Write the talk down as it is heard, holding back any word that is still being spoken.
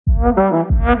Hi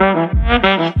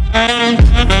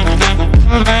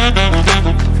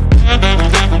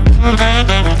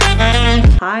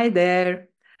there.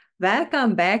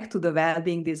 Welcome back to the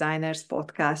Wellbeing Designers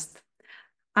podcast.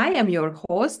 I am your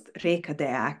host,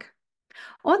 𝙗𝙤𝙢𝙚𝙧.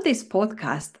 On this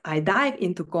podcast, I dive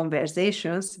into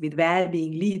conversations with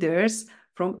well-being leaders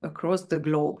from across the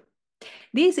globe.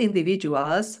 These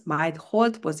individuals might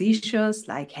hold positions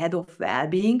like head of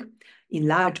well-being in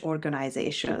large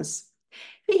organizations.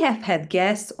 We have had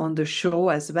guests on the show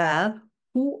as well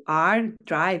who are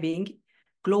driving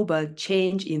global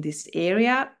change in this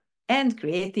area and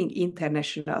creating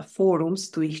international forums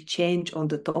to exchange on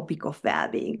the topic of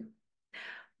well-being.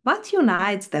 What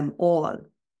unites them all?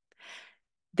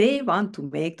 They want to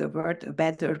make the world a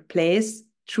better place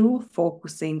through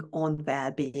focusing on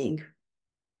well-being.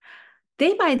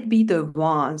 They might be the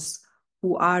ones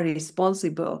who are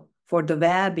responsible for the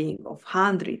well-being of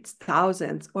hundreds,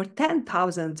 thousands, or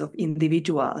 10,000s of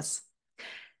individuals.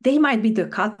 They might be the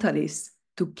catalysts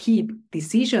to keep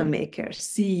decision makers,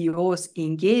 CEOs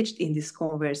engaged in this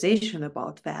conversation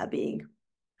about well-being.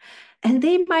 And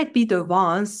they might be the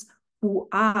ones who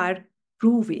are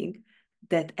proving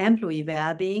that employee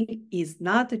well-being is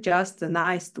not just a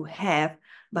nice to have,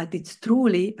 but it's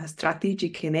truly a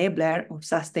strategic enabler of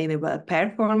sustainable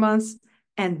performance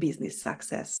and business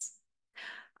success.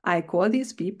 I call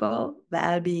these people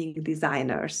well-being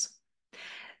designers.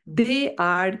 They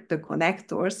are the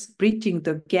connectors bridging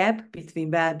the gap between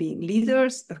well-being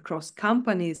leaders across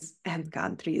companies and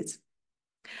countries.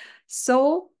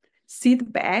 So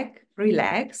sit back,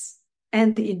 relax,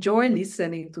 and enjoy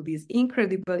listening to these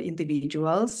incredible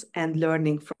individuals and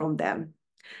learning from them.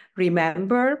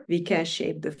 Remember, we can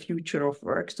shape the future of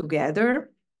work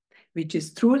together, which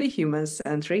is truly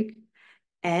human-centric,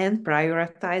 and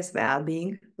prioritize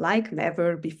well-being like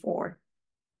never before.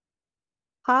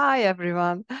 Hi,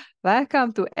 everyone.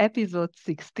 Welcome to episode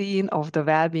 16 of the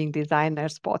Wellbeing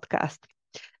Designers podcast.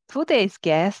 Today's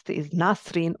guest is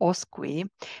Nasrin Oskui,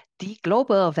 the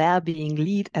Global Wellbeing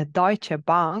Lead at Deutsche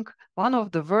Bank, one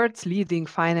of the world's leading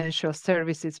financial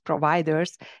services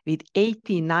providers with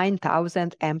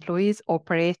 89,000 employees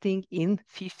operating in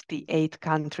 58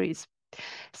 countries.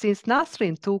 Since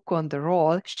Nasrin took on the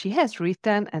role, she has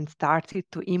written and started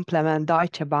to implement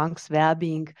Deutsche Bank's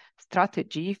well-being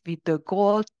strategy with the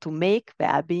goal to make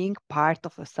well-being part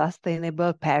of a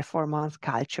sustainable performance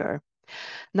culture.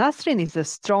 Nasrin is a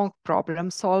strong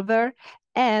problem solver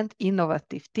and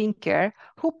innovative thinker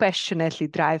who passionately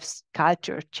drives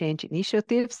culture change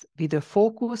initiatives with a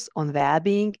focus on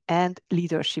well-being and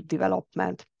leadership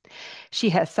development. She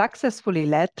has successfully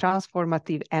led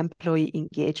transformative employee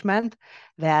engagement,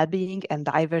 well-being, and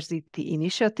diversity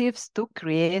initiatives to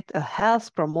create a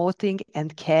health-promoting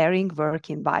and caring work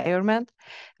environment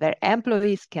where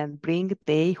employees can bring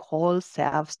their whole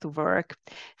selves to work,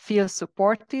 feel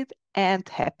supported and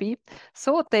happy,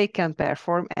 so they can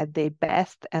perform at their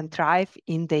best and thrive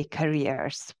in their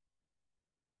careers.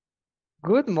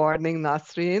 Good morning,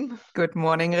 Nasrin. Good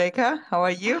morning, Reka. How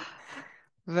are you?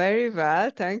 Very well,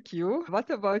 thank you.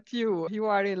 What about you? You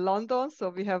are in London, so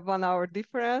we have 1 hour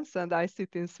difference, and I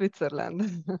sit in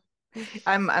Switzerland.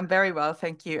 I'm very well,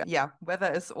 thank you. Yeah,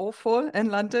 weather is awful in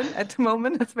London at the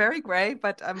moment. It's very grey,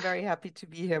 but I'm very happy to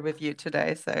be here with you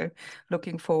today. So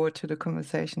looking forward to the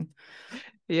conversation.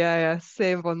 Yeah,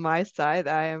 same on my side.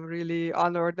 I am really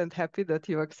honored and happy that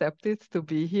you accepted to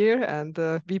be here and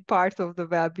be part of the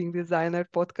Wellbeing Designer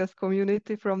podcast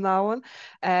community from now on.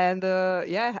 And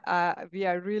we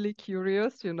are really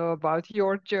curious, about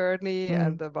your journey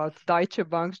and about Deutsche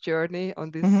Bank's journey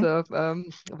on this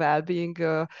well-being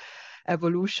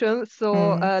evolution. So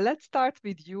let's start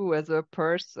with you as a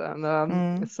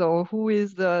person. So who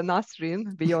is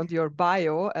Nasrin beyond your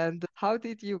bio, and how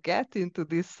did you get into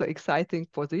this exciting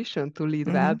position to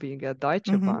lead well-being at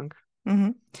Deutsche Bank?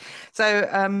 So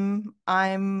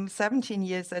I'm 17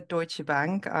 years at Deutsche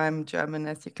Bank. I'm German,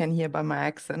 as you can hear by my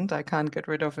accent. I can't get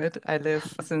rid of it. I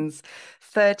live since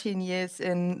 13 years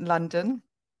in London.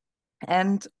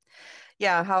 And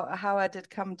yeah, how I did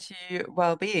come to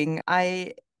well-being.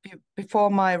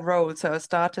 Before my role, so I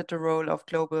started the role of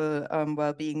global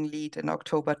well-being lead in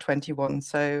October 21,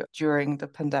 so during the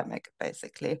pandemic,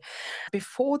 basically.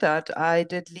 Before that, I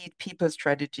did lead people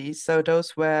strategies. So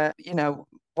those were,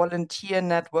 volunteer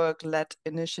network-led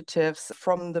initiatives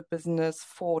from the business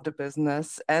for the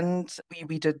business. And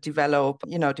we did develop,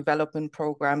 development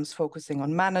programs focusing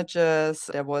on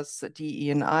managers. There was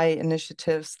DE&I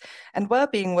initiatives, and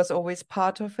well-being was always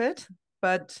part of it.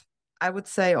 But I would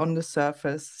say on the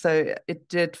surface. So it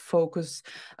did focus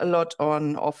a lot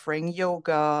on offering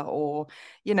yoga or,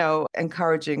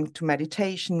 encouraging to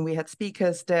meditation. We had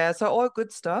speakers there. So all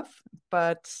good stuff.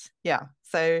 But yeah,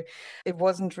 so it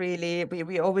wasn't really,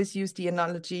 we always use the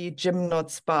analogy gym,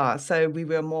 not spa. So we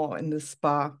were more in the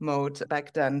spa mode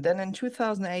back then. Then in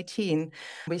 2018,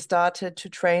 we started to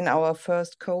train our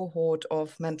first cohort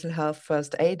of mental health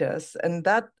first aiders. And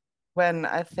that when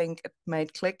I think it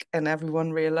made click and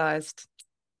everyone realized,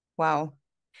 wow,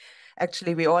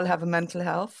 actually we all have a mental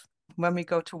health. When we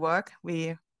go to work,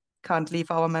 we can't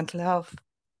leave our mental health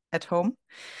at home.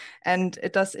 And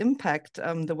it does impact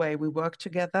the way we work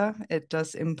together. It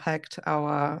does impact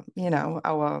our,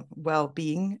 our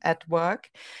well-being at work.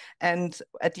 And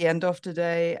at the end of the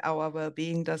day, our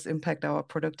well-being does impact our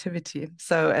productivity.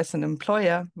 So as an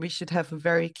employer, we should have a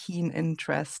very keen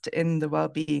interest in the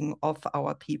well-being of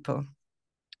our people.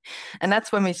 And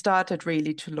that's when we started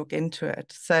really to look into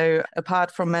it. So apart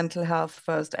from mental health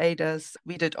first aiders,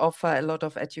 we did offer a lot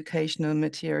of educational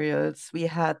materials. We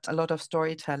had a lot of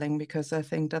storytelling because I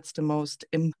think that's the most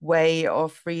way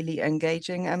of really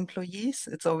engaging employees.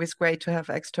 It's always great to have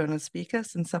external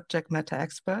speakers and subject matter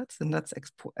experts, and that's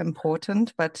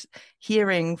important. But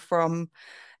hearing from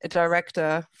a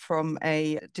director from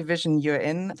a division you're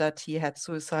in that he had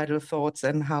suicidal thoughts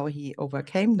and how he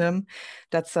overcame them,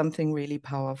 that's something really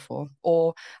powerful.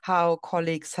 Or how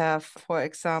colleagues have, for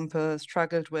example,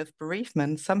 struggled with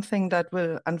bereavement, something that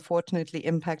will unfortunately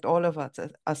impact all of us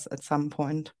at some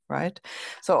point, right?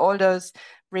 So all those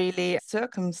really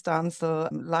circumstantial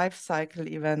life cycle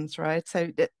events, right?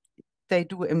 So they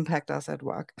do impact us at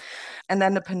work. And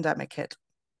then the pandemic hit.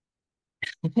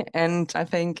 And I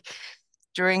think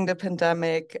during the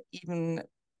pandemic, even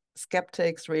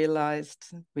skeptics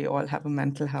realized we all have a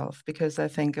mental health, because I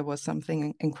think it was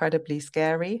something incredibly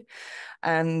scary.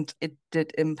 And it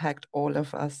did impact all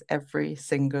of us, every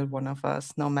single one of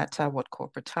us, no matter what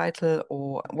corporate title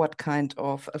or what kind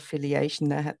of affiliation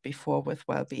they had before with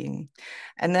well-being.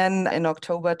 And then in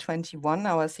October 21,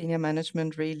 our senior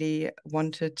management really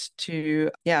wanted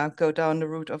to go down the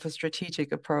route of a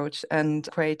strategic approach and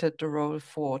created the role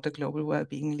for the global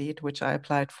well-being lead, which I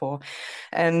applied for.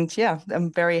 And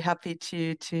I'm very happy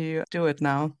to do it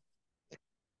now.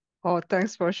 Oh,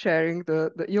 thanks for sharing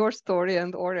your story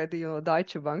and already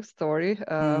Deutsche Bank story.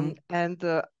 And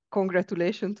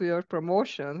congratulations to your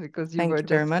promotion, because you were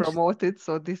just promoted.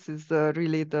 So this is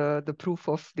really the proof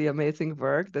of the amazing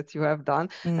work that you have done,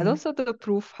 and also the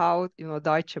proof how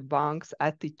Deutsche Bank's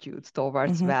attitude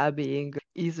towards well-being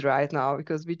is right now.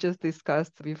 Because we just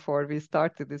discussed before we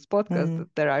started this podcast that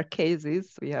there are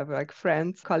cases, we have like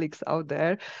friends, colleagues out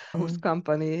there whose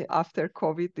company after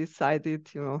COVID decided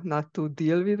not to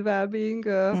deal with well-being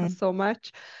so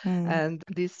much. And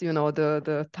this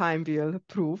the time will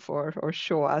prove or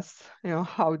show us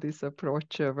how this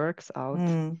approach works out.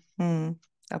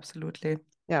 Absolutely.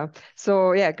 Yeah.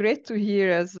 So great to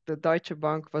hear, as the Deutsche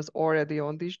Bank was already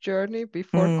on this journey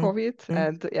before COVID.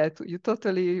 And you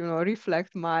totally,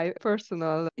 reflect my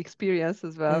personal experience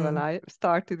as well. When I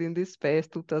started in this space,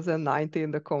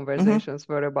 2019, the conversations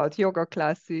were about yoga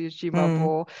classes,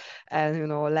 jimabo, and,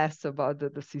 less about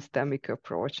the systemic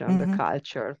approach and the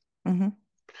culture.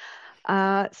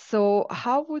 So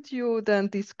how would you then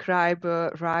describe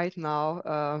right now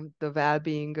the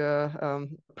well-being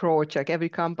approach? Like every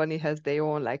company has their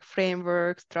own like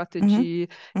framework, strategy.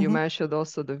 You mentioned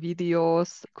also the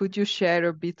videos. Could you share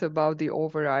a bit about the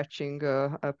overarching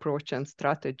approach and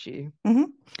strategy?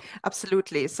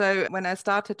 Absolutely. So when I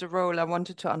started the role, I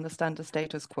wanted to understand the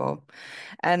status quo.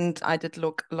 And I did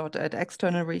look a lot at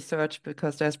external research,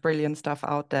 because there's brilliant stuff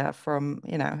out there from,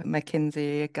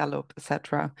 McKinsey, Gallup,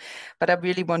 etc. But I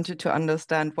really wanted to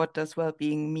understand, what does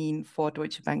well-being mean for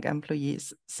Deutsche Bank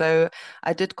employees? So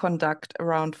I did conduct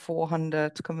around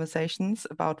 400 conversations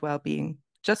about well-being,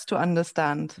 just to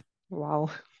understand.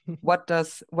 Wow. What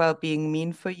does well-being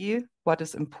mean for you? What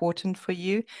is important for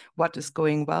you? What is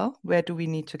going well? Where do we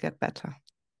need to get better?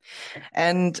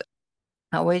 And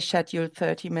I always schedule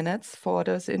 30 minutes for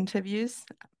those interviews.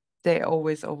 They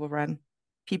always overrun.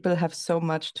 People have so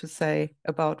much to say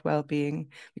about well-being,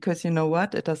 because you know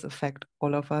what? It does affect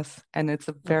all of us, and it's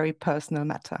a very personal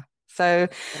matter. So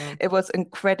it was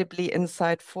incredibly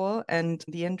insightful. And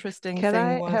the interesting thing was...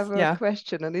 Can I have a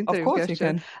question, an interview Of course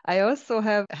question? you can. I also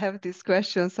have this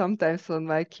question sometimes on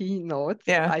my keynotes.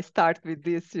 I start with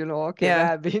this,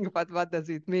 well-being, but what does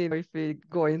it mean if we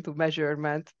go into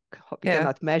measurement? we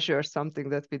cannot measure something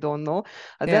that we don't know.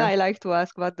 Then I like to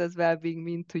ask, what does well-being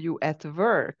mean to you at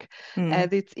work?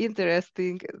 And it's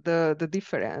interesting, the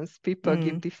difference. People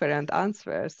give different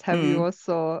answers. Have you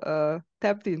also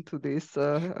tapped into this?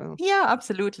 Yeah,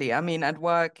 absolutely. I mean, at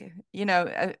work, you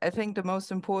know, I think the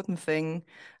most important thing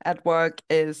at work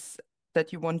is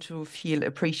that you want to feel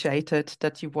appreciated,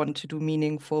 that you want to do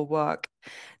meaningful work,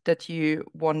 that you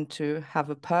want to have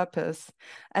a purpose.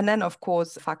 And then, of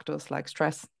course, factors like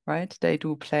stress, right? They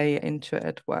do play into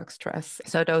it, work stress.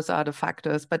 So those are the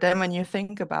factors. But then when you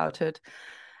think about it,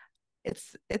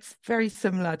 it's very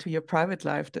similar to your private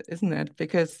life, isn't it?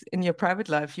 Because in your private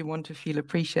life, you want to feel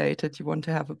appreciated, you want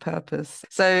to have a purpose.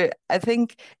 So I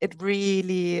think it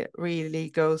really,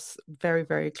 really goes very,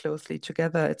 very closely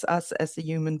together. It's us as a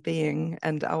human being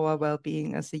and our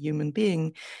well-being as a human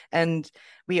being. And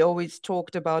we always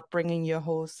talked about bringing your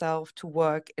whole self to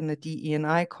work in a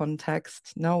DE&I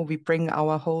context. No, we bring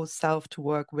our whole self to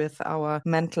work with our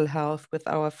mental health, with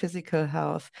our physical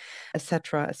health,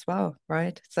 etc. as well,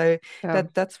 right? So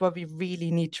that's what we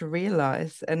really need to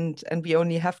realize. And we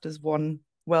only have this one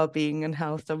well-being and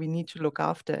health, so we need to look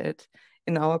after it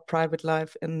in our private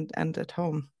life and at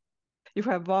home. You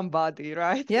have one body,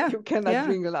 right? Yeah. You cannot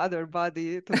bring another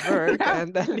body to work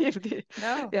and then leave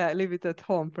it at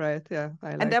home, right? Yeah,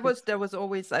 I like it. There was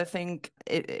always, I think,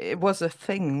 it was a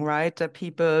thing, right? That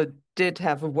people did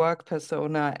have a work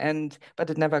persona, but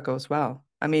it never goes well.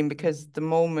 I mean, because the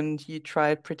moment you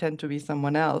try to pretend to be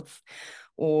someone else,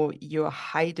 or you're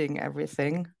hiding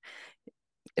everything,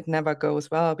 it never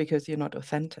goes well because you're not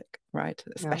authentic, right?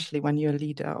 Especially when you're a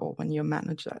leader or when you're a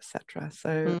manager, etc.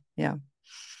 So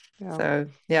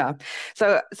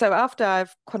So after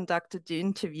I've conducted the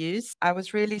interviews, I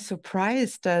was really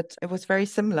surprised that it was very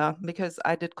similar, because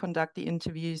I did conduct the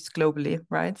interviews globally,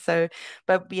 right? So,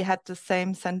 but we had the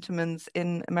same sentiments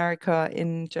in America,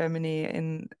 in Germany,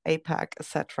 in APAC,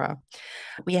 etc.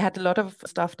 We had a lot of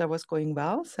stuff that was going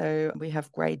well. So we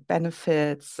have great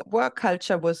benefits. Work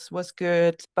culture was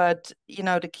good, but you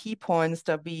know, the key points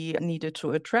that we needed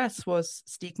to address was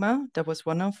stigma. That was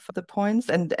one of the points,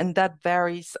 and that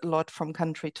varies a lot from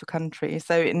country to country.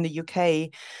 So in the UK,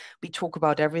 we talk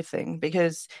about everything,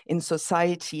 because in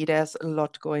society there's a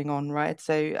lot going on, right?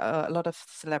 So a lot of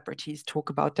celebrities talk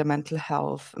about their mental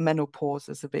health. Menopause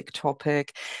is a big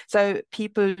topic. So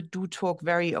people do talk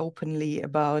very openly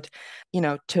about, you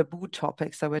know, taboo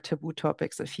topics. There were taboo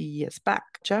topics a few years back.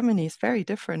 Germany is very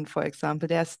different, for example.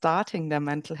 They're starting their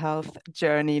mental health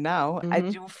journey now. I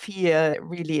do feel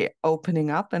really opening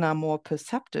up and are more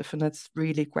perceptive, and it's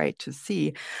really great to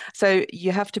see. So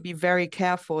you have to be very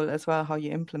careful as well how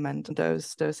you implement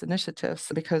those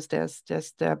initiatives, because there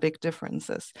are big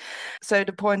differences. So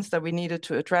the points that we needed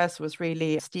to address was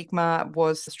really stigma,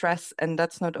 was stress, and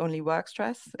that's not only work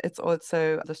stress, it's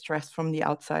also the stress from the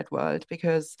outside world,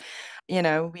 because you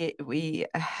know, we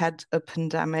had a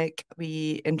pandemic,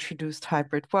 we introduced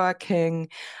hybrid working,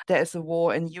 there is a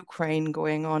war in Ukraine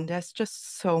going on, there's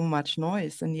just so much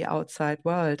noise in the outside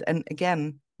world. And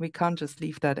again, we can't just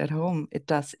leave that at home. It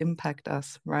does impact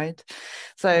us, right?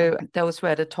 So those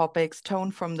were the topics. Tone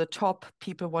from the top.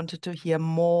 People wanted to hear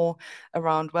more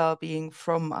around well-being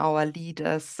from our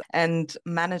leaders, and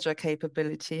manager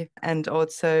capability, and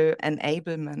also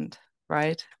enablement.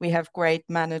 Right? We have great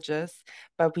managers,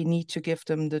 but we need to give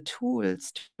them the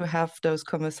tools to have those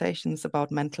conversations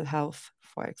about mental health,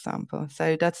 for example.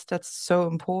 So that's so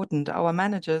important. Our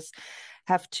managers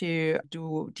have to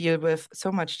deal with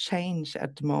so much change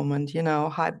at the moment, you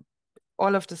know,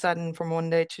 all of a sudden, from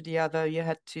one day to the other, you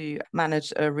had to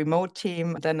manage a remote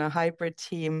team, then a hybrid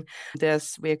team.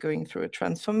 We're going through a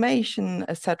transformation,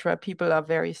 etc. People are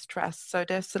very stressed. So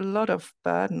there's a lot of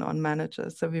burden on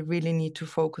managers. So we really need to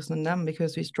focus on them,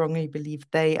 because we strongly believe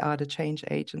they are the change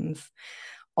agents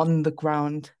on the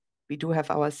ground. We do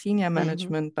have our senior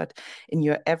management, but in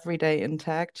your everyday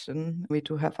interaction, we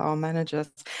do have our managers.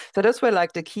 So those were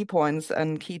like the key points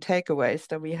and key takeaways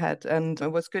that we had. And it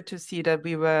was good to see that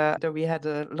we had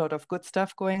a lot of good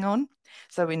stuff going on.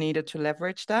 So we needed to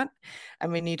leverage that, and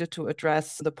we needed to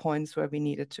address the points where we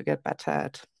needed to get better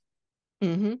at.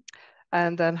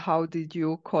 And then how did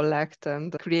you collect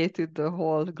and created the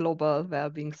whole global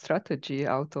well-being strategy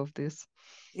out of this?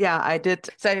 Yeah, I did.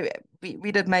 So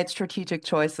we did make strategic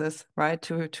choices, right,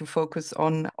 to focus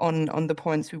on the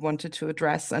points we wanted to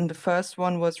address. And the first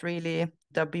one was really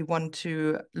that we want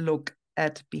to look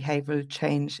at behavioral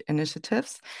change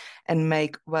initiatives and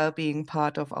make well-being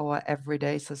part of our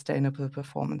everyday sustainable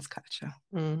performance culture.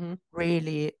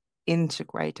 Really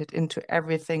integrated into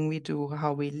everything we do,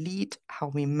 how we lead, how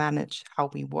we manage, how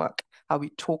we work, how we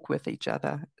talk with each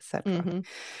other, etc.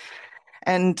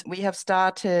 And we have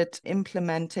started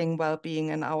implementing well-being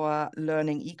in our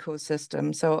learning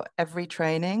ecosystem. So every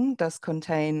training does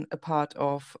contain a part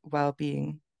of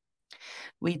well-being.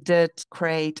 We did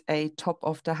create a top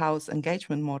of the house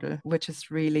engagement model, which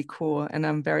is really cool. And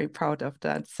I'm very proud of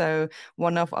that. So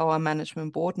one of our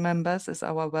management board members is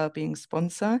our well-being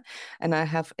sponsor. And I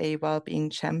have a well-being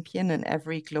champion in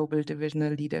every global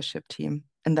divisional leadership team.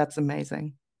 And that's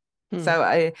amazing.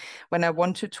 So when I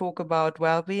want to talk about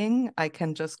well-being, I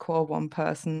can just call one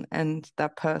person and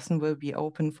that person will be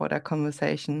open for that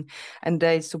conversation. And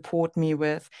they support me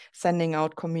with sending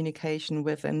out communication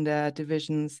within their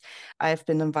divisions. I've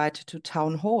been invited to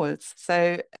town halls.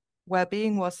 So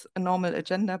well-being was a normal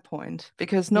agenda point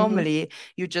because normally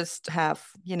you just have,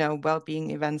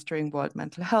 well-being events during World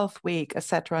Mental Health Week,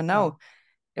 etc. No.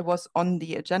 It was on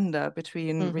the agenda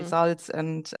between results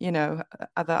and,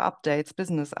 other updates,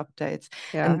 business updates.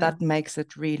 And that makes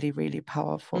it really, really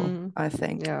powerful, I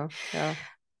think. Yeah.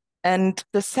 And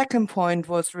the second point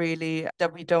was really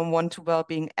that we don't want to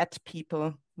well-being at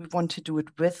people. We want to do it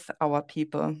with our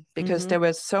people because there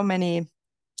were so many.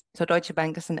 So Deutsche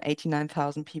Bank is an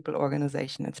 89,000 people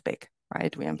organization. It's big,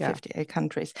 right? We're in 58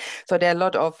 countries. So there are a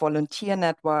lot of volunteer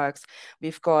networks.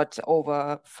 We've got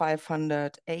over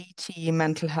 580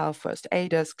 mental health first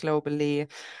aiders globally.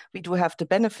 We do have the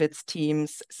benefits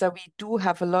teams. So we do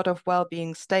have a lot of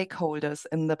well-being stakeholders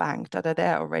in the bank that are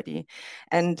there already.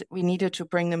 And we needed to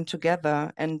bring them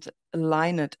together and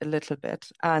align it a little bit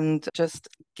and just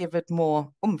give it more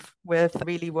oomph with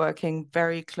really working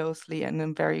very closely and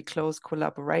in very close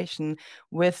collaboration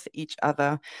with each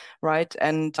other, right?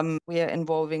 And we are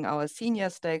involving our senior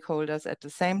stakeholders at the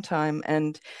same time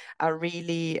and are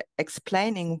really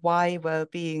explaining why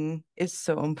well-being is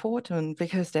so important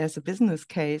because there's a business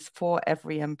case for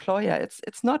every employer.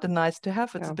 It's not a nice to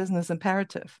have, it's a business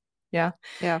imperative. Yeah.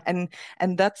 And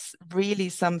that's really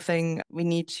something we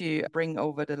need to bring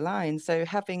over the line. So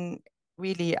having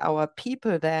really our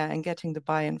people there and getting the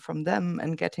buy-in from them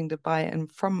and getting the buy-in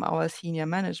from our senior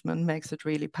management makes it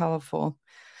really powerful.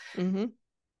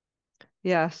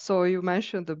 Yeah, so you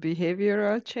mentioned the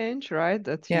behavioral change, right?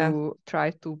 That you try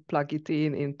to plug it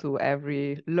into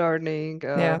every learning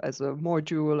as a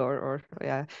module or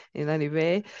in any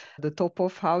way. The top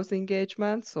of house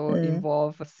engagement, so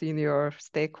involve senior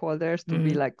stakeholders to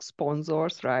be like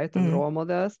sponsors, right? And role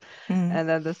models. And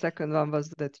then the second one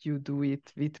was that you do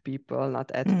it with people,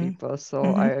 not at people. So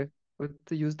I would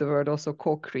use the word also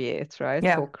co-create, right?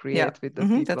 Co-create with the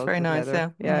people That's very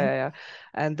together. nice,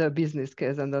 And the business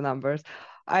case and the numbers.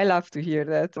 I love to hear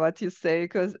that, what you say,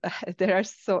 because there are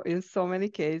in so many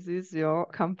cases,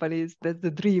 companies, that's the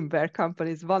dream where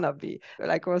companies wanna be.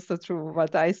 Like also through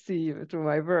what I see through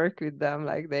my work with them,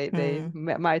 like they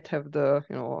might have the,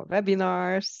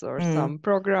 webinars or some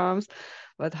programs,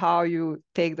 but how you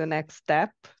take the next step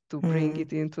to bring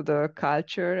it into the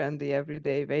culture and the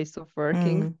everyday ways of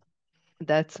working,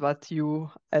 that's what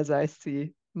you, as I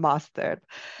see, mastered.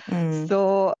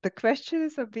 So the question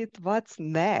is a bit, what's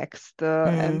next?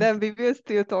 And then we will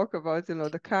still talk about,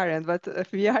 the current, but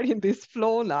we are in this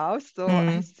flow now. So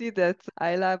I see that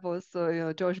I love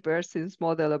also, Josh Bersin's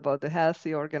model about the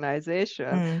healthy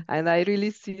organization. And I really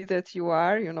see that you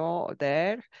are,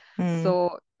 there.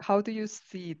 So how do you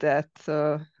see that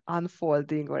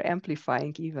unfolding or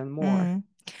amplifying even more?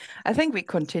 I think we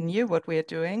continue what we're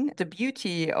doing. The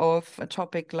beauty of a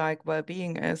topic like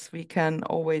well-being is we can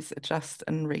always adjust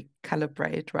and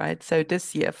recalibrate, right? So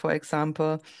this year, for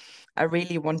example, I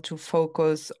really want to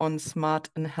focus on smart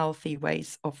and healthy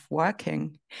ways of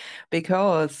working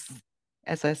because,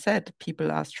 as I said,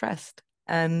 people are stressed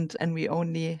and we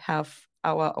only have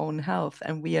our own health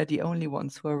and we are the only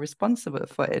ones who are responsible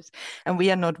for it, and we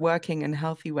are not working in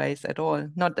healthy ways at all.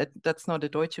 Not that that's not a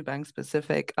Deutsche Bank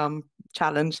specific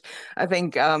challenge. I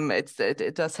think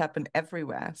it does happen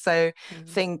everywhere. So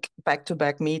think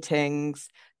back-to-back meetings,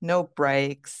 no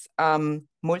breaks,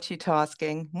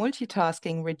 multitasking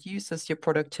reduces your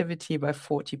productivity by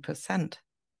 40%.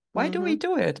 Why do we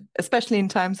do it? Especially in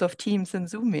times of Teams and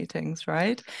Zoom meetings,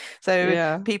 right?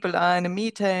 So people are in a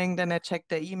meeting, then they check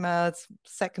their emails,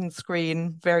 second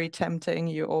screen, very tempting.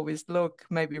 You always look,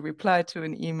 maybe reply to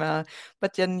an email,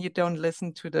 but then you don't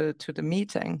listen to the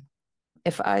meeting.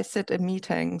 If I sit in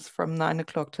meetings from 9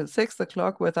 o'clock to 6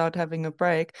 o'clock without having a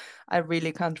break, I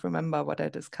really can't remember what I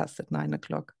discussed at 9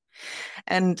 o'clock.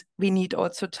 And we need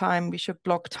also time. We should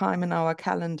block time in our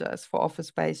calendars for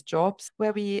office-based jobs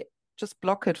where we just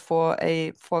block it for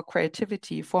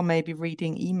creativity, for maybe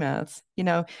reading emails.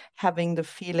 Having the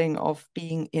feeling of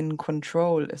being in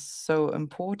control is so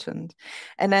important.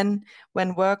 And then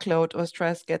when workload or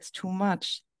stress gets too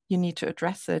much, you need to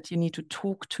address it. You need to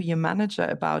talk to your manager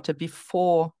about it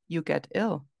before you get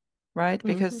ill, right?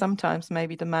 Because sometimes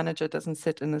maybe the manager doesn't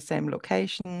sit in the same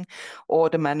location, or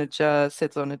the manager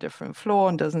sits on a different floor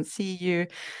and doesn't see you.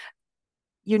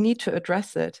 You need to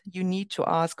address it. You need to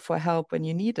ask for help when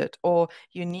you need it, or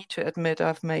you need to admit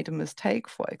I've made a mistake,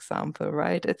 for example,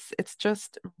 right? It's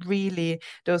just really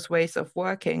those ways of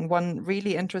working. One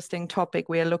really interesting topic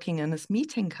we are looking in is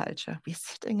meeting culture. We're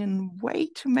sitting in way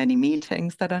too many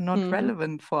meetings that are not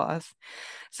relevant for us.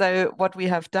 So what we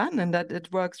have done, and that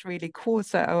it works really cool,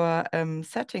 so our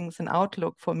settings and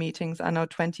Outlook for meetings are now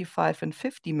 25 and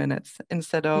 50 minutes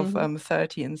instead of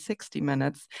 30 and 60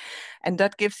 minutes. And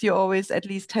that gives you always at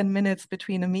least 10 minutes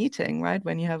between a meeting, right?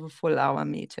 When you have a full hour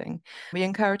meeting. We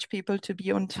encourage people to be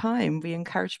on time. We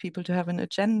encourage people to have an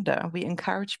agenda. We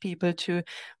encourage people to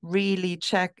really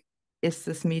check, is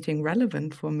this meeting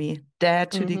relevant for me? Dare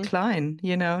to decline.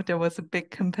 You know, there was a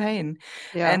big campaign.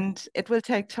 Yeah. And it will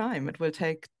take time. It will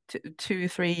take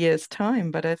 2-3 years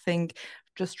time. But I think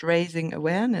just raising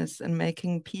awareness and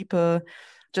making people,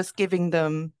 just giving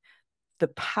them the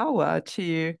power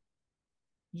to,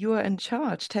 you are in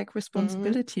charge, take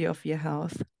responsibility of your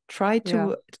health, try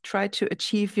to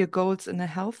achieve your goals in a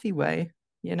healthy way,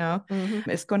 you know,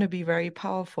 it's going to be very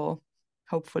powerful,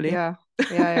 hopefully. Yeah,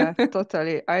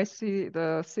 totally. I see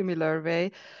the similar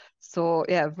way. So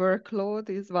yeah, workload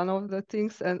is one of the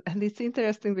things, and it's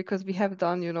interesting because we have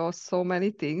done, so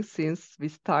many things since we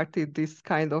started this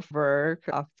kind of work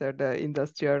after the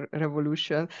Industrial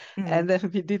Revolution, and then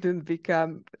we didn't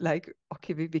become like,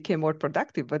 okay, we became more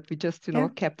productive, but we just,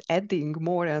 kept adding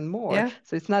more and more.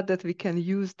 So it's not that we can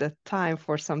use that time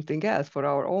for something else, for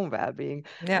our own well-being.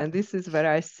 And this is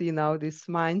where I see now this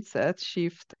mindset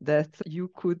shift, that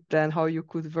you could then, how you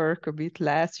could work a bit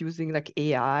less using like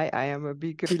AI. I am a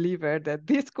big believer that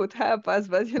this could help us,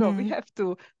 but we have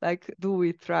to like do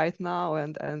it right now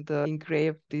and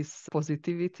engrave this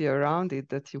positivity around it,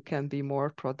 that you can be more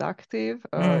productive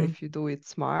if you do it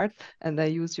smart, and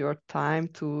then use your time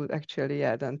to actually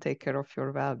then take care of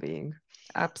your well-being.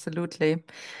 Absolutely.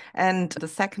 And the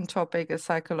second topic is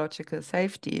psychological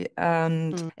safety.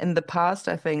 And in the past,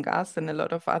 I think us and a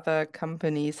lot of other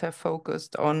companies have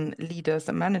focused on leaders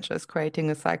and managers creating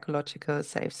a psychological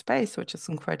safe space, which is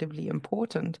incredibly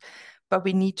important. But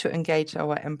we need to engage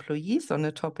our employees on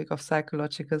the topic of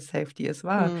psychological safety as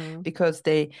well, because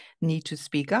they need to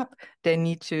speak up. They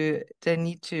need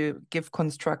to give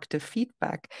constructive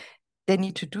feedback. They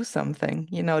need to do something.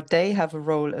 They have a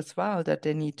role as well that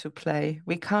they need to play.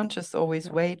 We can't just always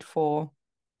wait for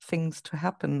things to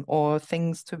happen or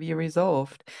things to be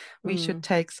resolved. We should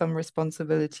take some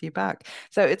responsibility back.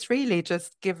 So it's really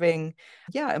just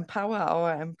empower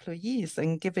our employees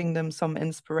and giving them some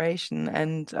inspiration.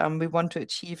 And we want to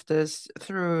achieve this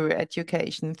through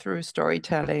education, through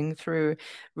storytelling, through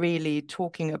really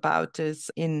talking about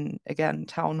this in, again,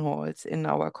 town halls, in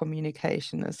our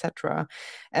communication, etc.,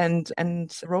 and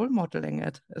role modeling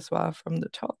it as well from the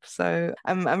top. So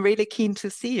I'm really keen to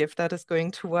see if that is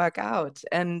going to work out.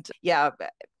 And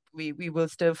we will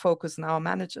still focus on our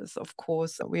managers. Of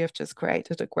course, we have just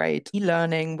created a great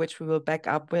e-learning, which we will back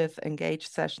up with engage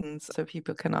sessions so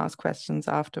people can ask questions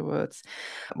afterwards,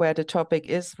 where the topic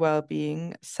is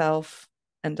well-being, self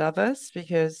and others,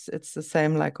 because it's the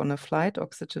same like on a flight,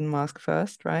 oxygen mask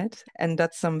first, right? And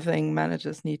that's something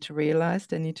managers need to realize.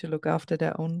 They need to look after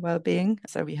their own well-being.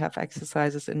 So we have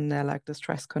exercises in there like the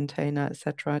stress container,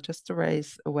 etc., just to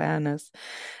raise awareness.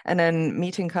 And then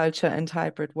meeting culture and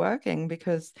hybrid working,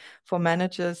 because for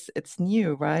managers it's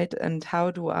new, right? And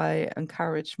how do I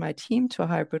encourage my team to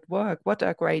hybrid work? What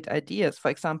are great ideas?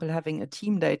 For example, having a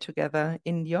team day together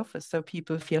in the office so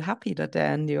people feel happy that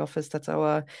they're in the office. That's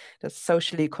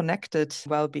socially connected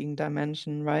well-being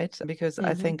dimension, right? Because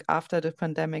I think after the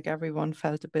pandemic, everyone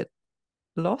felt a bit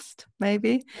lost,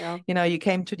 maybe. You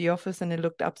came to the office and it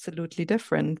looked absolutely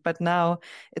different, but now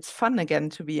it's fun again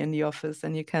to be in the office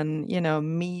and you can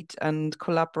meet and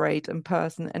collaborate in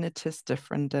person, and it is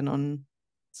different than on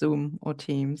Zoom or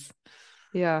Teams.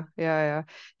 Yeah,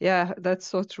 that's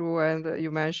so true. And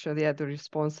you mentioned, the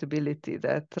responsibility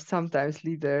that sometimes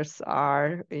leaders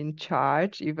are in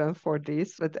charge even for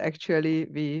this, but actually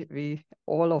we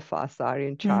all of us are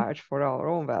in charge for our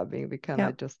own well-being. We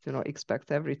cannot just,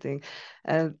 expect everything.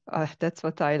 And that's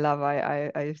what I love.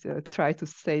 I try to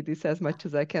say this as much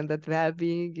as I can, that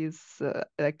well-being is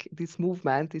like this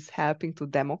movement is helping to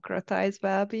democratize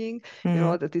well-being,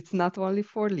 that it's not only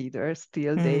for leaders,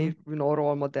 still they,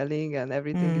 role modeling and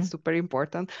everything is super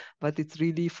important, but it's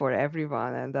really for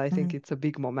everyone. And I think it's a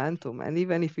big momentum. And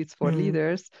even if it's for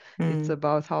leaders, it's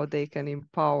about how they can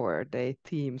empower their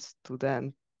teams to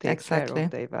then take care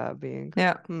of their well-being.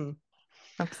 Yeah,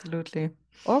 absolutely.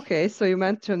 Okay, so you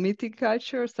mentioned meeting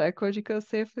culture, psychological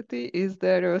safety. Is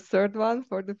there a third one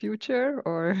for the future,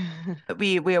 or?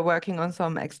 We are working on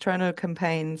some external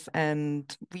campaigns,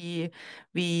 and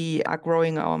we are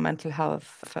growing our mental health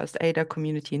first aider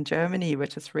community in Germany,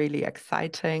 which is really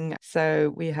exciting.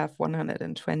 So we have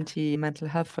 120 mental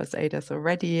health first aiders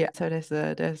already. So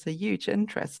there's a huge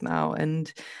interest now,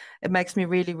 and it makes me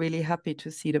really, really happy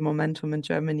to see the momentum in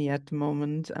Germany at the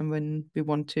moment, and when we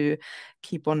want to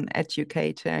keep on educating.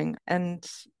 And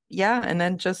yeah, and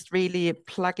then just really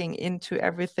plugging into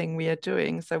everything we are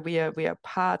doing. So we are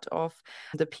part of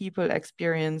the people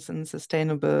experience and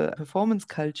sustainable performance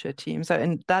culture team. So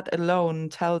and that alone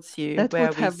tells you that where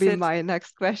would we have been sit. my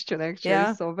next question, actually.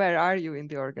 Yeah. So where are you in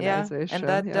the Yeah, and organization?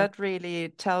 that really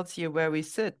tells you where we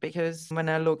sit, because when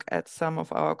I look at some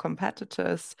of our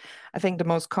competitors, I think the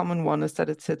most common one is that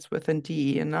it sits within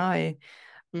DE&I,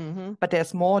 but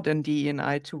there's more than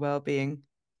DE&I to well-being.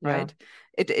 Right.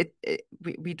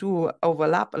 We do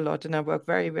overlap a lot, and I work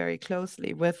very, very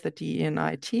closely with the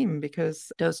DE&I team,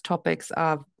 because those topics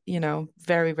are,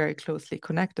 very, very closely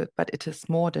connected, but it is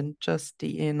more than just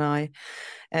DE&I.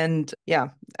 And yeah,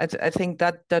 I think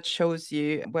that shows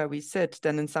you where we sit.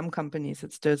 Then in some companies,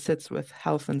 it still sits with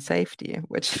health and safety,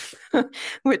 which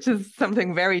which is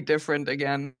something very different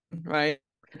again, right?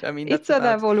 I mean, It's that's an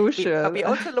about, evolution. but we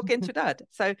also look into that.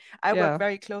 So I work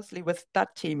very closely with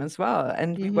that team as well.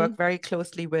 And we work very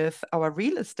closely with our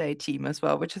real estate team as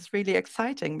well, which is really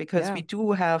exciting, because we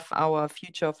do have our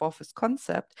future of office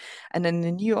concept. And in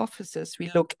the new offices,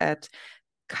 we look at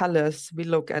colors, we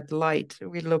look at light,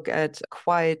 we look at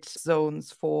quiet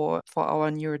zones for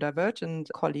our neurodivergent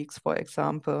colleagues, for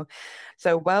example.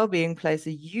 So well-being plays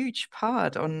a huge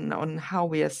part on how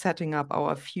we are setting up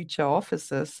our future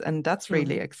offices, and that's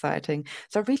really exciting.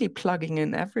 So really plugging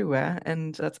in everywhere,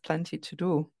 and that's plenty to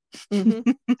do.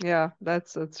 Yeah,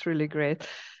 that's really great.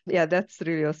 Yeah, that's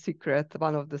really a secret,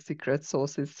 one of the secret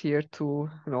sources here to,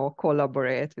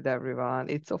 collaborate with everyone.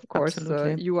 It's of course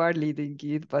you are leading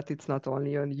it, but it's not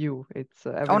only on you. It's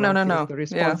everyone feels the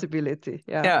responsibility.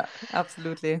 Yeah,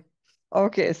 absolutely.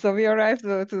 Okay, so we arrived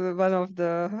to one of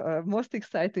the most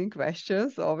exciting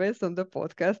questions always on the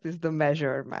podcast is the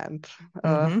measurement.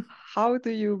 How do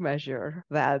you measure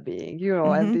well-being?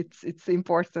 And it's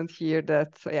important here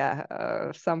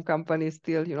that some companies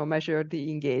still measure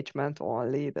the engagement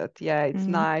only. That it's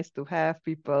nice to have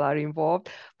people are involved,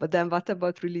 but then what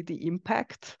about really the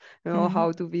impact?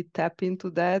 How do we tap into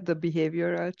that, the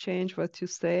behavioral change? What you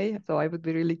say? So I would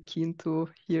be really keen to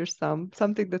hear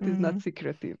something that is not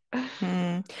secretive.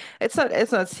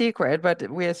 It's not secret, but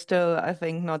we're still, I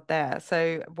think, not there.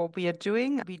 So what we are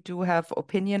doing, we do have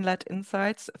opinion-led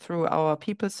insights through our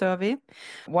people survey.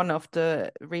 One of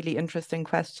the really interesting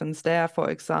questions there,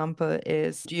 for example,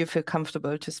 is, do you feel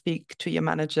comfortable to speak to your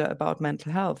manager about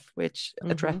mental health, which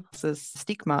addresses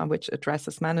stigma, which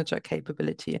addresses manager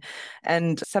capability?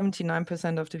 And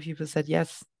 79% of the people said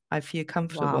yes. I feel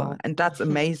comfortable. Wow. And that's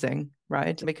amazing,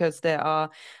 right? Because there are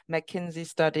McKinsey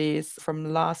studies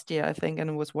from last year, I think, and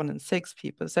it was 1 in 6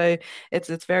 people. So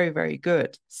it's very, very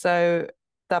good. So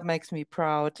that makes me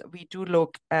proud. We do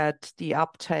look at the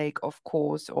uptake, of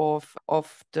course, of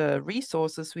the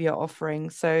resources we are offering.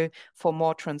 So for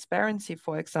more transparency,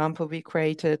 for example, we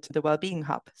created the Wellbeing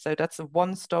Hub. So that's a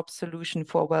one-stop solution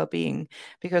for well-being,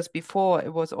 because before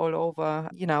it was all over,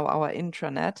 our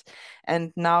intranet.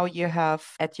 And now you have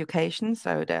education.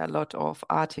 So there are a lot of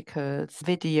articles,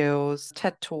 videos,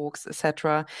 TED Talks,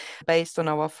 etc., based on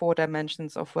our 4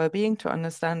 dimensions of well-being to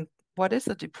understand what is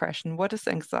a depression, what is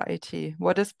anxiety,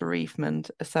 what is bereavement,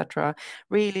 etc.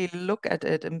 Really look at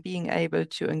it and being able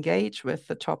to engage with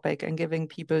the topic and giving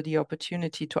people the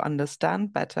opportunity to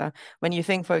understand better. When you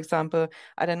think, for example,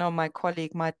 I don't know, my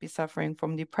colleague might be suffering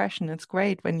from depression, it's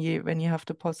great when you have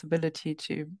the possibility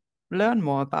to learn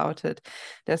more about it.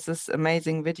 There's this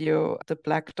amazing video, The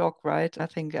Black Dog, right? I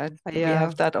think we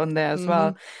have that on there as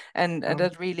well. And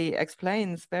that really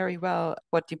explains very well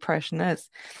what depression is.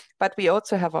 But we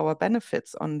also have our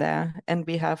benefits on there, and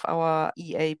we have our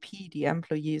EAP, the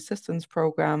Employee Assistance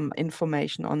Program,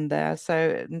 information on there. So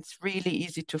it's really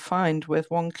easy to find.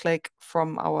 With one click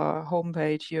from our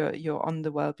homepage, you're on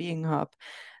the Wellbeing Hub.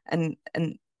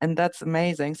 And that's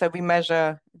amazing. So we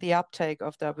measure the uptake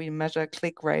of that. We measure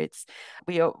click rates.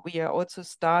 We are also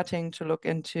starting to look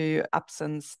into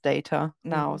absence data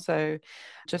now. So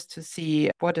just to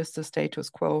see what is the status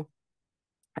quo.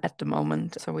 at the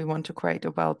moment. So we want to create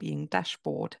a well-being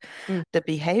dashboard. Mm. The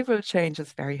behavioral change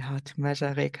is very hard to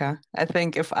measure, Reka. I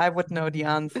think if I would know the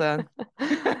answer.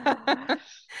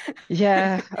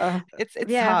 Yeah, It's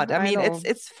yeah, hard. I I mean, know.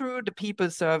 it's through the people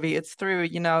survey. It's through,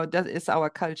 is our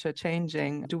culture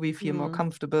changing? Do we feel more Mm.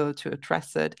 comfortable to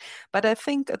address it? But I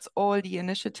think it's all the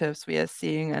initiatives we are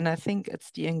seeing, and I think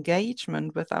it's the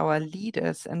engagement with our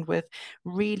leaders and with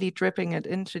really dripping it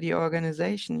into the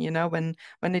organization. When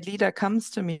a leader comes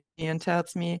to me and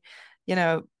tells me,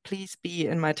 please be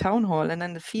in my town hall, and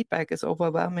then the feedback is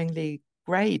overwhelmingly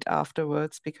great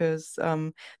afterwards because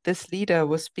this leader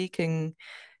was speaking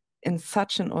in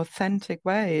such an authentic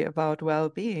way about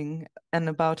well-being and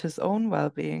about his own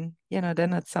well-being,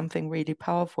 then it's something really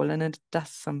powerful and it does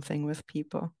something with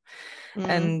people.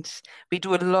 And we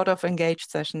do a lot of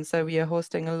engaged sessions. So we are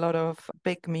hosting a lot of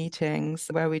big meetings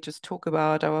where we just talk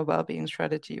about our well-being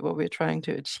strategy, what we're trying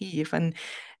to achieve. And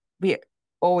we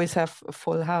always have a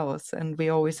full house and we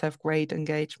always have great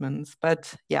engagements.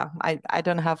 But yeah, I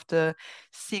don't have the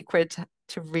secret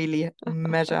to really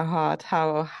measure hard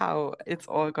how it's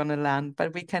all gonna land,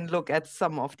 but we can look at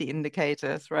some of the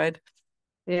indicators, right?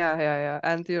 Yeah.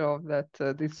 And that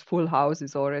this full house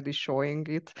is already showing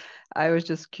it. I was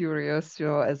just curious,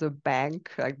 as a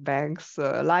bank, like banks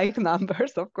like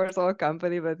numbers, of course, all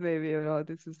company, but maybe,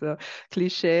 this is a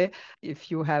cliche.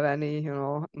 If you have any,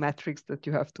 metrics that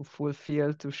you have to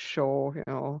fulfill to show,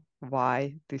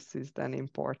 why this is then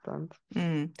important.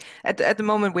 At the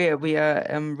moment, we are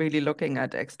really looking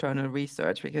at external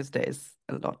research because there is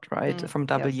a lot, right, from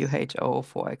Yes. WHO,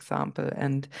 for example,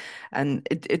 and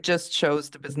it just shows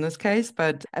the business case.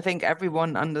 But I think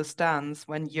everyone understands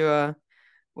when you're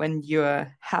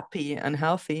happy and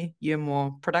healthy, you're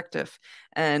more productive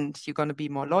and you're going to be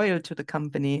more loyal to the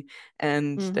company.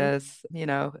 And there's,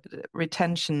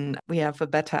 retention. We have a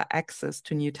better access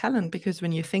to new talent because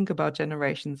when you think about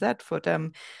Generation Z, for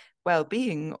them,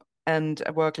 well-being and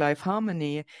work-life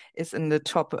harmony is in the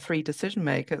top 3 decision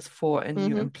makers for a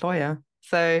new employer.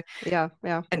 So yeah.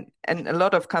 and a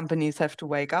lot of companies have to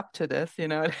wake up to this,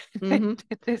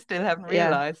 they still haven't Yeah,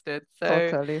 realized it. So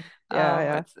totally.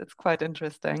 Yeah. it's quite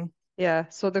interesting. Yeah,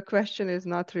 so the question is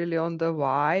not really on the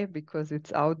why because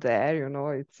it's out there,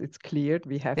 it's clear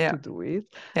we have Yeah, to do it.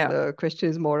 yeah, The question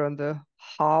is more on the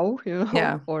how,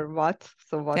 yeah, or what.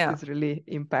 So what yeah, is really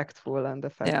impactful and yeah,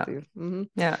 effective.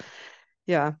 yeah.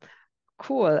 Yeah,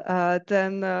 cool.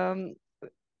 Then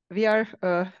we are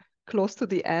close to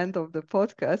the end of the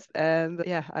podcast, and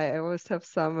yeah, I always have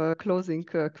some closing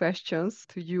questions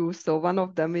to you. So one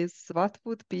of them is, what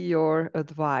would be your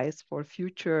advice for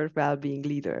future well-being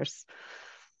leaders?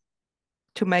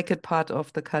 To make it part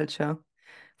of the culture.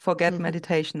 Forget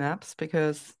meditation apps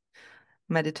because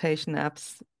meditation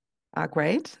apps are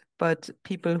great, but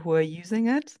people who are using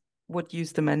it would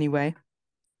use them anyway.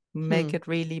 Make it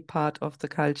really part of the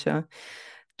culture.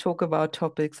 Talk about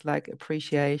topics like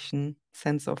appreciation,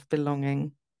 sense of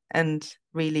belonging, and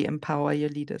really empower your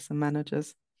leaders and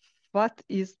managers. What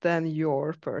is then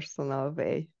your personal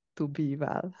way to be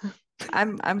well?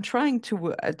 I'm trying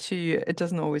to it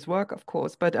doesn't always work, of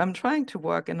course, but I'm trying to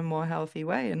work in a more healthy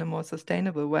way, in a more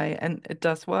sustainable way, and it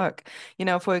does work.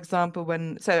 For example,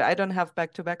 so I don't have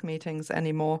back-to-back meetings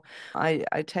anymore. I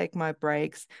take my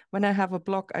breaks. When I have a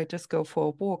block, I just go for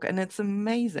a walk, and it's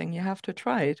amazing. You have to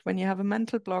try it. When you have a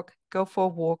mental block, go for a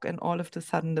walk, and all of a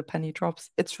sudden the penny drops.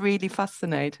 It's really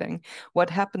fascinating what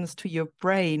happens to your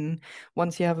brain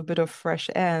once you have a bit of fresh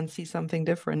air and see something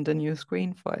different in your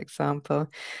screen, for example.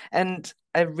 And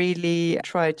I really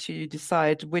try to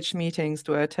decide which meetings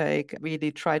do I take,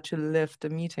 really try to live the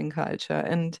meeting culture.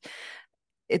 And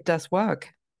it does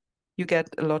work. You get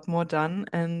a lot more done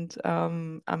and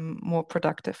I'm more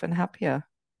productive and happier.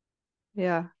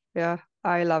 Yeah,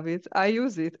 I love it. I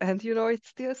use it. And it's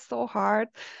still so hard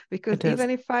because It is. even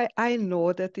if I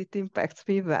know that it impacts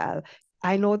me well,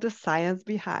 I know the science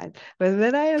behind. But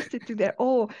when I am sitting there,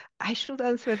 oh, I should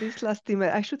answer this last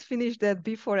email. I should finish that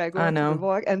before I go I into the know.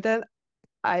 walk. And then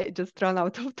I just run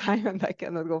out of time and I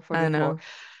cannot go for I that walk. know.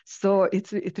 So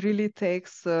it really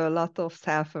takes a lot of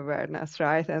self-awareness,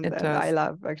 right? And It and I does.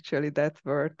 love actually that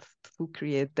word to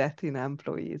create that in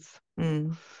employees.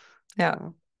 Mm. Yeah. Yeah.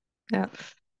 Yeah.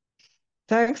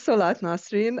 Thanks a lot,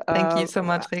 Nasrin. Thank you so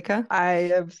much, Rika.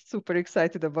 I am super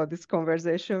excited about this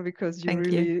conversation because you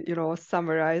Thank you. really,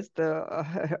 summarized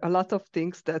a lot of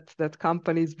things that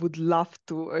companies would love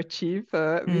to achieve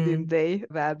within Mm. their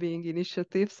well-being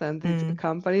initiatives and its Mm.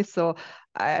 companies. So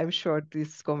I'm sure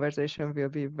this conversation will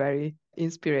be very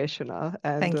inspirational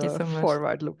and Thank you so much.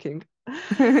 forward-looking.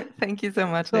 Thank you so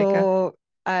much, Rika. So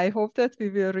I hope that we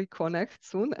will reconnect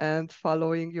soon and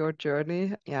following your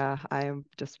journey. Yeah, I am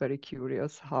just very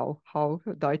curious how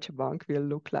Deutsche Bank will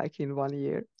look like in 1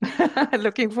 year.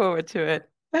 Looking forward to it.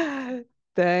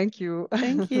 Thank you.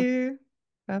 Thank you.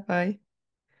 Bye-bye.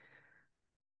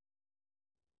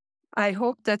 I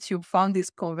hope that you found this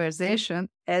conversation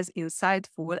as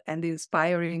insightful and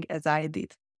inspiring as I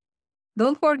did.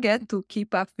 Don't forget to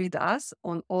keep up with us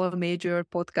on all major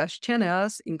podcast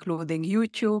channels, including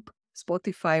YouTube,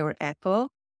 Spotify, or Apple.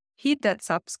 Hit that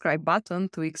subscribe button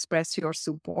to express your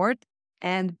support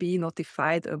and be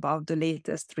notified about the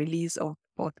latest release of the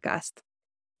podcast.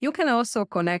 You can also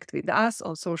connect with us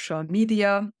on social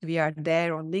media. We are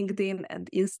there on LinkedIn and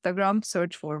Instagram.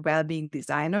 Search for Wellbeing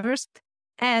Designers.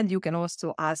 And you can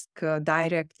also ask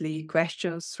directly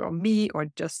questions from me or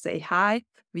just say hi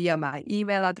via my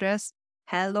email address,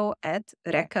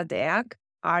 hello@𝙤𝙤𝙢𝙚,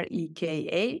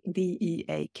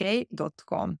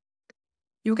 REKADEAK.com.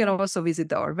 You can also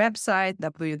visit our website,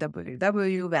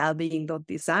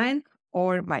 www.wellbeing.design,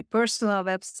 or my personal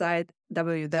website,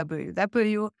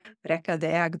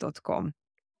 www.𝙤𝙤𝙢𝙚.com.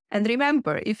 And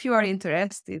remember, if you are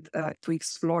interested to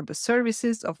explore the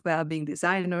services of Wellbeing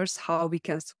Designers, how we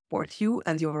can support you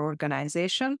and your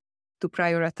organization to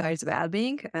prioritize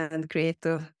well-being and create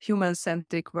a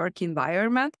human-centric work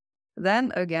environment,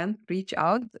 then again, reach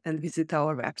out and visit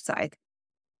our website.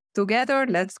 Together,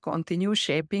 let's continue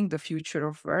shaping the future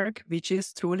of work, which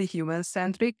is truly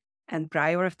human-centric and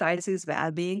prioritizes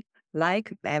well-being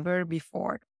like never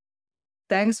before.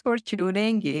 Thanks for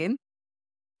tuning in.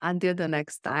 Until the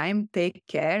next time, take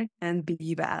care and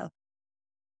be well.